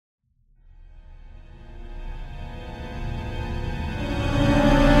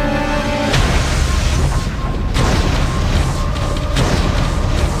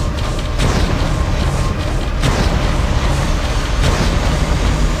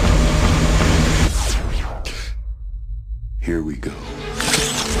Here we go.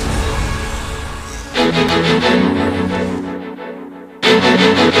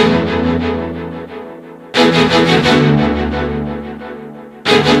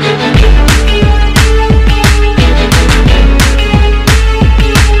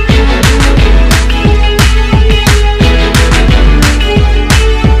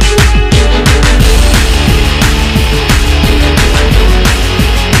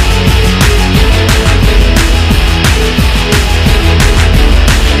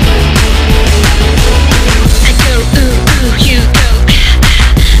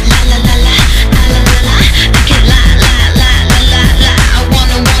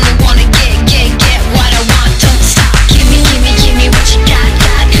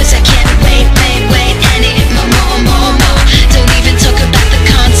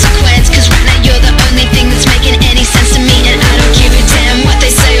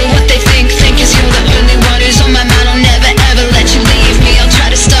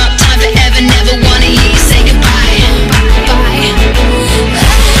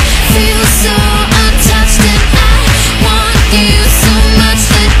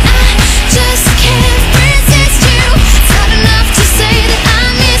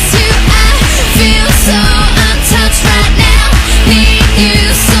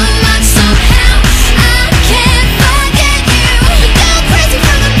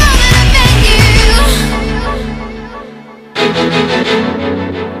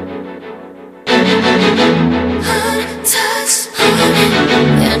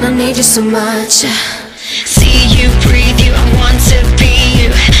 And I need you so much. See you, breathe you, I want to be you.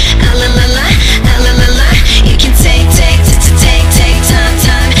 Ah la la la, ah la la la. You can take time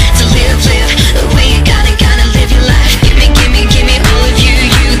to live the way you gotta live your life. Give me all of you.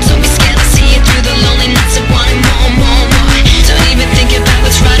 Don't be scared to see it through the lonely nights of wanting more. Don't even think about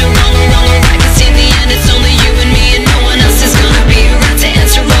what's right or wrong or right. 'Cause in the end it's only you and me, and no one else is gonna be around to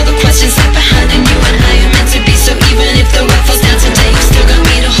answer all the questions left behind. And you and I are meant to be, so even if the world falls down today, you still got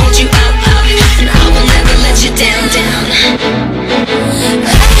me to hold you up, and I will never let you down.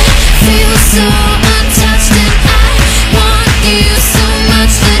 I feel so untouched, and I want you so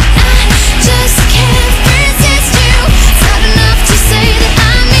much that I just can't resist you. It's not enough to say that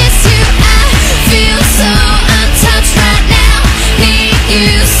I miss you. I feel so untouched right now. Need you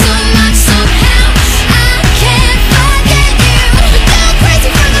so much somehow. I can't forget you. But go crazy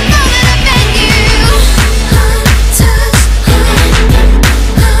from the moment I met you. Untouched,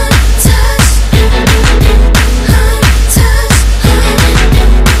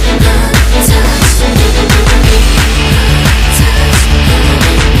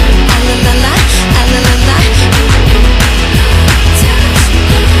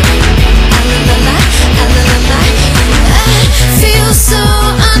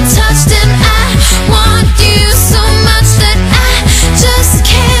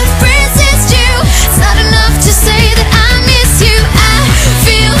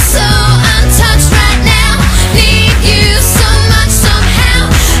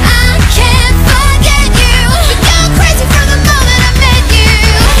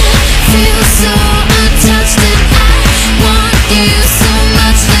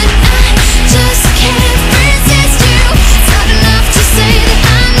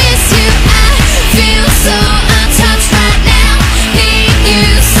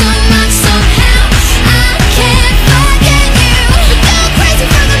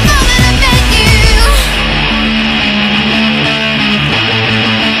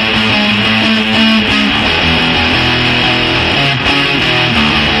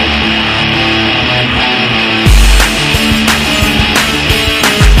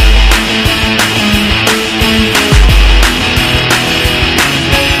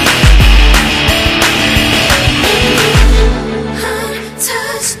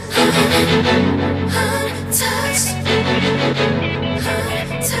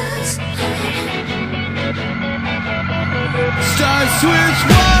 Star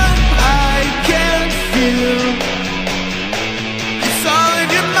switch.